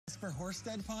Casper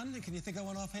Horsted pun? Can you think of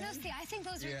one offhand? No, see, I think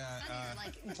those are funnier.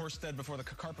 Like Horsted before the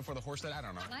cart before the Horsted. I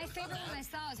don't know. My favorite one I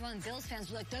saw was one of Bills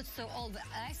fans were like, "That's so old." But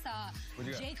I saw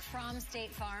Jake from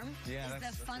State Farm. Yeah,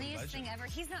 that's the funniest thing ever.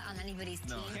 He's not on anybody's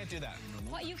team. No, can't do that.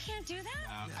 What? You can't do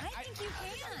that? No. I think you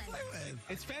can.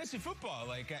 It's fantasy football.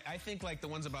 Like I think like the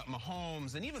ones about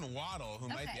Mahomes and even Waddle, who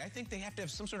might be. I think they have to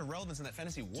have some sort of relevance in that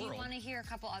fantasy world. Do you want to hear a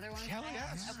couple other ones? Hell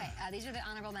yes. Okay, these are the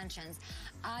honorable mentions.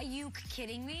 Are you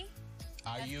kidding me?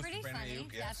 That's pretty funny.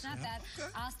 Yes. That's not bad. Okay.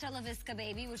 Hasta la Visca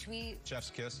Baby, which we... Chef's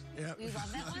kiss. Yeah. We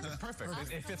love that one.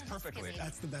 Perfect. It fits perfectly.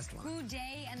 That's the best one. Who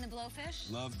Day and the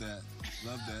Blowfish. Love that.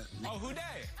 Love that. Oh, Who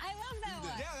Day? I love that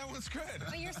one. Yeah, that one's good.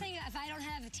 But you're saying if I don't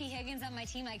have T. Higgins on my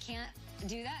team, I can't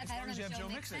do that? If I don't have Joe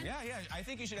Mixon? Yeah. I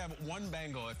think you should have one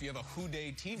Bengal if you have a Who Day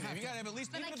team name. You got to have at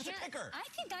least, even if it's a kicker. I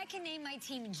think I can name my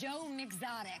team Joe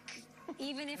Mixotic,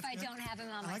 even if I don't have him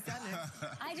on my team. I like that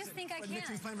name. I just think I can.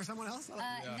 Mixon's playing for someone else?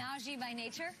 Najee by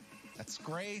nature. That's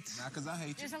great. Not because I hate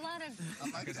you. There's a lot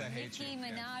of Nicki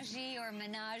Minaj or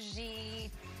Minaj.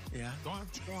 Yeah. Go on.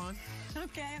 Go on.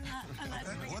 Okay, I'm not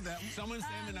doing it. Someone say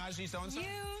Minaj, so-and-so.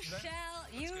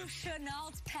 You should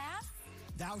not pass.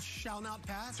 Thou shall not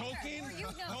pass. Tolkien.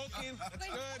 Tolkien. That's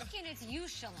good. Tolkien, it's you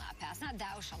shall not pass, not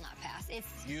thou shall not pass.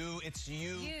 It's you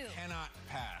cannot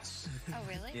pass. Oh,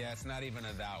 really? Yeah, it's not even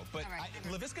a thou. But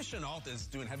Laviska Chenault is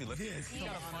doing heavy lifting. He's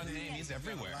got a fun name. He's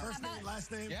everywhere. First name,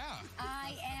 last name. Yeah.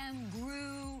 I am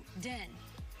Gruden.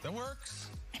 That works.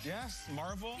 Yes,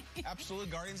 Marvel, absolutely,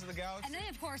 Guardians of the Galaxy. And then,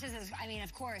 of course,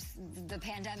 of course, the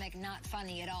pandemic, not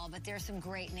funny at all, but there's some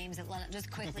great names that just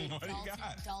quickly. What do you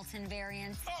got? Dalton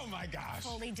variants. Oh, my gosh.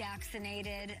 Fully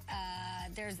vaccinated.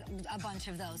 There's a bunch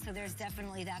of those, so there's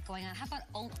definitely that going on. How about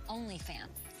OnlyFans?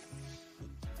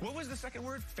 What was the second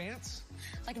word? Fans?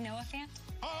 Like Noah Fant?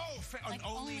 Oh, like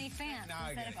OnlyFans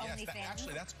instead of OnlyFans.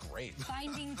 Actually, that's great.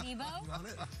 Finding Debo.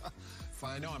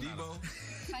 Finding Debo.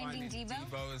 Finding Debo.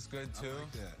 Debo is good, too.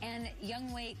 Like and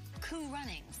Young Weight Coup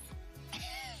Runnings.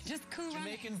 Just coup running.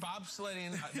 Jamaican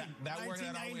bobsledding, that word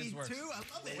that always works.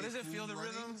 I love it. What does it? Feel the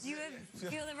rhythm? You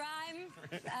feel the rhyme?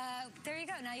 There you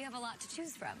go. Now you have a lot to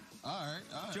choose from. All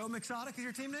right. Joe Mixotic is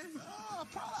your team name?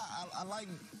 Probably. I like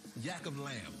Yak of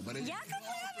Lamb. Yak of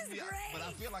Lamb is great. But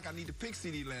I feel like I need to pick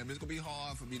CD Lamb. It's going to be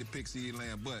hard for me to pick CD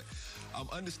Lamb. But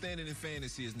understanding in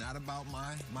fantasy is not about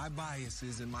my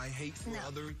biases and my hate for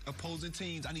other opposing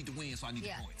teams. I need to win, so I need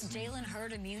the points. Jalen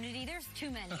Hurd immunity. There's too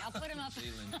many. I'll put them up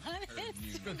on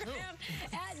Instagram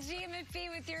at GMFP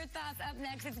with your thoughts. Up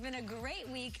next, it's been a great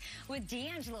week with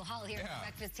D'Angelo Hall here at the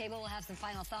Breakfast Table. We'll have some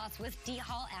final thoughts with D.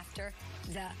 Hall after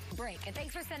the break. And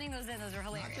thanks for sending those in. Those are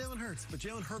hilarious. Not Jalen Hurts, but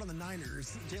Jalen Hurd on the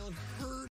Niners. Jalen Hurd.